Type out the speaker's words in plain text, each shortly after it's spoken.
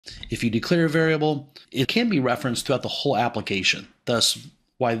If you declare a variable, it can be referenced throughout the whole application. Thus,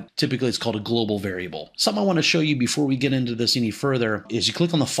 why typically it's called a global variable. Something I want to show you before we get into this any further is you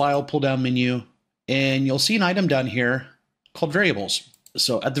click on the File pull-down menu, and you'll see an item down here called Variables.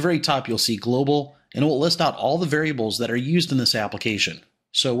 So at the very top, you'll see Global, and it will list out all the variables that are used in this application.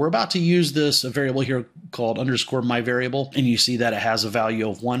 So we're about to use this variable here called _myVariable, and you see that it has a value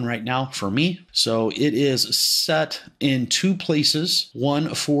of 1 right now for me. So it is set in 2 places,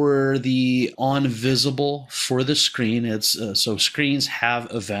 one for the onVisible for the screen. It's so screens have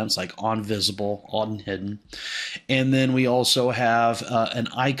events like onVisible, onHidden, and then we also have an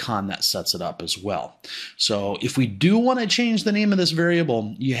icon that sets it up as well. So if we do want to change the name of this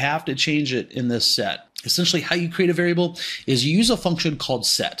variable, you have to change it in this set. Essentially, how you create a variable is you use a function called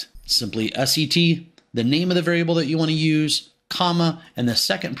set. Simply set, the name of the variable that you want to use, comma, and the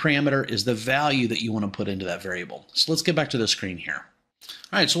second parameter is the value that you want to put into that variable. So let's get back to the screen here.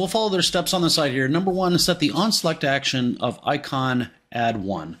 All right, so we'll follow their steps on the side here. Number 1, set the onSelect action of icon add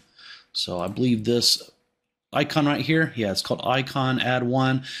 1. So I believe this icon right here, yeah, it's called icon add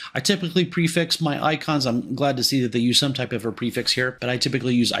 1. I typically prefix my icons. I'm glad to see that they use some type of a prefix here, but I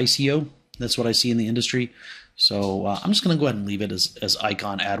typically use ICO. That's what I see in the industry. So I'm just going to go ahead and leave it as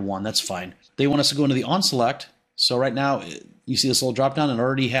icon add 1. That's fine. They want us to go into the onSelect. So right now, you see this little drop down. It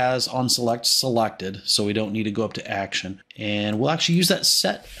already has onSelect selected, so we don't need to go up to action. And we'll actually use that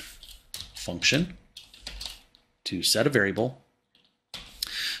set function to set a variable.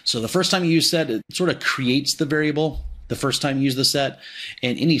 So the first time you use set, it sort of creates the variable. The first time you use the set,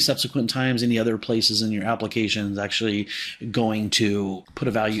 and any subsequent times, any other places in your application is actually going to put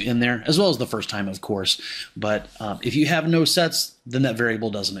a value in there, as well as the first time, of course. But if you have no sets, then that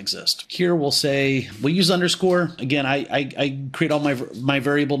variable doesn't exist. Here we'll say, we'll use underscore. Again, I create all my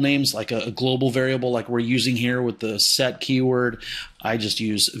variable names like a global variable like we're using here with the set keyword. I just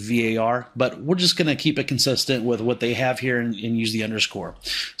use VAR, but we're just going to keep it consistent with what they have here and use the underscore.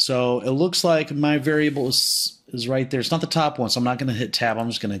 So it looks like my variable is right there. It's not the top one, so I'm not going to hit tab. I'm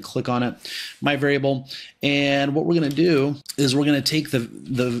just going to click on it, my variable. And what we're going to do is we're going to take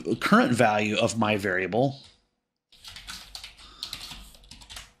the current value of my variable,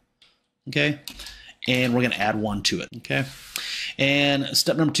 okay, and we're going to add 1 to it, okay. And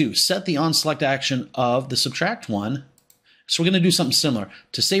step number 2, set the onSelect action of the subtract 1. So we're going to do something similar.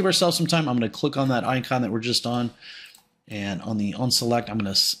 To save ourselves some time, I'm going to click on that icon that we're just on, and on the onSelect, I'm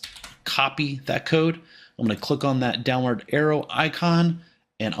going to copy that code. I'm going to click on that downward arrow icon,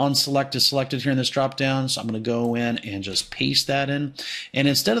 and onSelect is selected here in this drop down. So I'm going to go in and just paste that in. And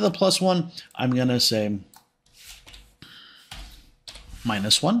instead of the +1, I'm going to say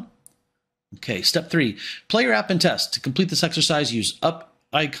 -1. Okay, step 3, play your app and test. To complete this exercise, use up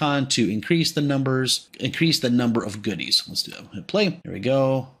icon to increase the number of goodies. Let's do that. Hit play. There we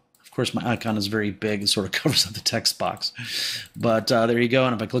go. Of course, my icon is very big. It sort of covers up the text box. But there you go.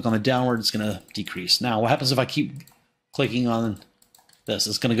 And if I click on the downward, it's going to decrease. Now, what happens if I keep clicking on this?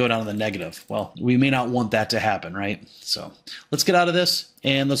 It's going to go down to the negative. Well, we may not want that to happen, right? So let's get out of this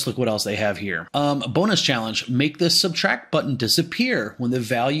and let's look what else they have here. Bonus challenge, make this subtract button disappear when the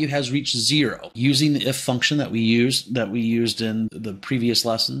value has reached 0 using the if function that we used in the previous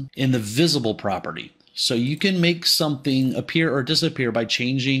lesson in the visible property. So you can make something appear or disappear by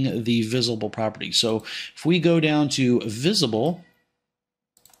changing the visible property. So if we go down to visible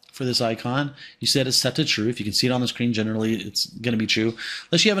for this icon, you said it's set to true. If you can see it on the screen, generally it's going to be true.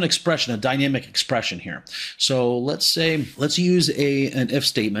 Unless you have an expression, a dynamic expression here. So let's use an if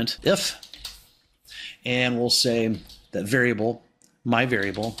statement. If, and we'll say that variable, my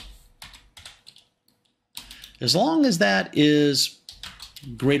variable, as long as that is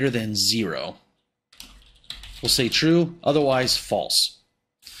greater than 0, we'll say true, otherwise false.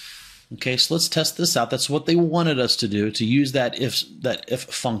 Okay, so let's test this out. That's what they wanted us to do, to use that if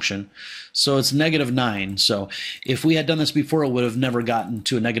function. So it's -9. So if we had done this before, it would have never gotten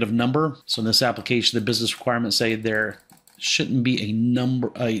to a negative number. So in this application, the business requirements say there shouldn't be a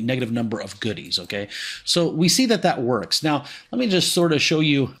negative number of goodies, okay? So we see that works. Now, let me just sort of show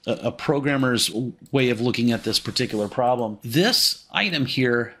you a programmer's way of looking at this particular problem. This item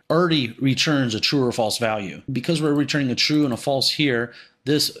here already returns a true or false value. Because we're returning a true and a false here,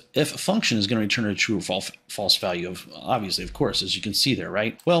 this if function is going to return a true or false value of, obviously, of course, as you can see there,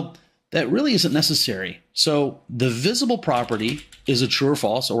 right? Well, that really isn't necessary. So the visible property is a true or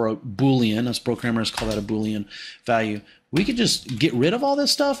false, or a Boolean, as programmers call that a Boolean value. We could just get rid of all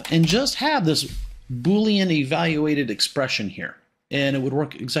this stuff and just have this Boolean evaluated expression here, and it would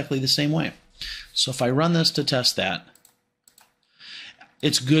work exactly the same way. So if I run this to test that,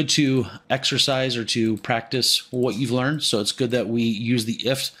 it's good to exercise or to practice what you've learned. So it's good that we use the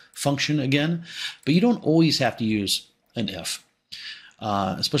if function again, but you don't always have to use an if,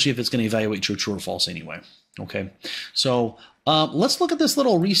 especially if it's going to evaluate true or false anyway. Okay, so let's look at this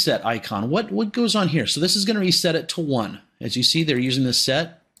little reset icon. What goes on here? So this is going to reset it to 1. As you see, they're using the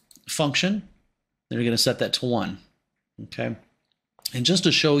set function. They're going to set that to 1. Okay, and just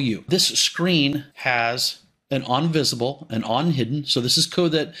to show you, this screen has an on visible, an on hidden. So this is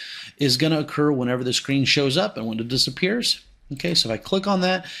code that is going to occur whenever the screen shows up and when it disappears. Okay, so if I click on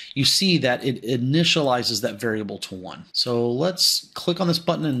that, you see that it initializes that variable to 1. So let's click on this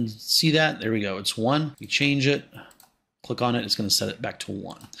button and see that. There we go, it's 1. We change it, click on it, it's going to set it back to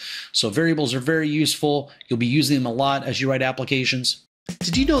 1. So variables are very useful. You'll be using them a lot as you write applications.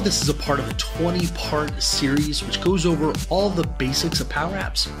 Did you know this is a part of a 20-part series which goes over all the basics of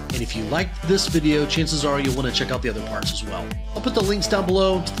PowerApps? And if you liked this video, chances are you'll want to check out the other parts as well. I'll put the links down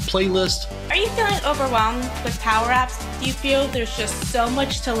below to the playlist. Are you feeling overwhelmed with PowerApps? Do you feel there's just so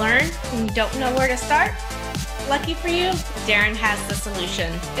much to learn and you don't know where to start? Lucky for you, Darren has the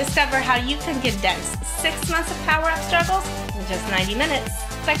solution. Discover how you can condense 6 months of PowerApp struggles in just 90 minutes.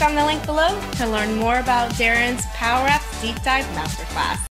 Click on the link below to learn more about Darren's PowerApps Deep Dive Masterclass.